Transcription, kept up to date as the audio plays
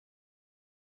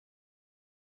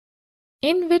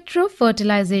In vitro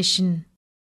fertilization.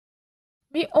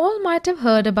 We all might have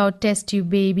heard about test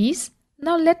tube babies.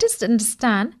 Now let us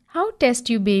understand how test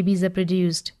tube babies are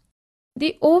produced.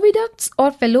 The oviducts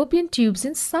or fallopian tubes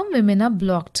in some women are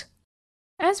blocked.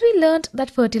 As we learnt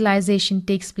that fertilization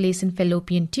takes place in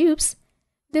fallopian tubes,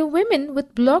 the women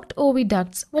with blocked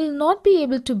oviducts will not be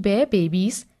able to bear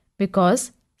babies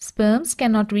because sperms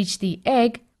cannot reach the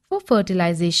egg for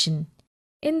fertilization.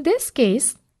 In this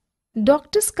case,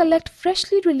 doctors collect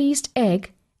freshly released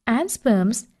egg and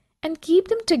sperms and keep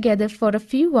them together for a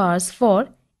few hours for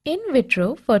in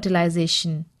vitro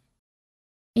fertilization.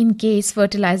 In case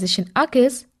fertilization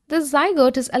occurs, the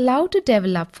zygote is allowed to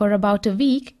develop for about a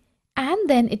week and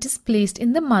then it is placed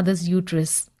in the mother's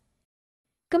uterus.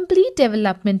 Complete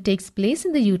development takes place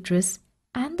in the uterus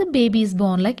and the baby is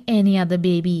born like any other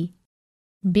baby.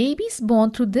 Babies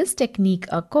born through this technique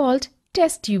are called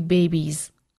test tube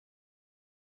babies.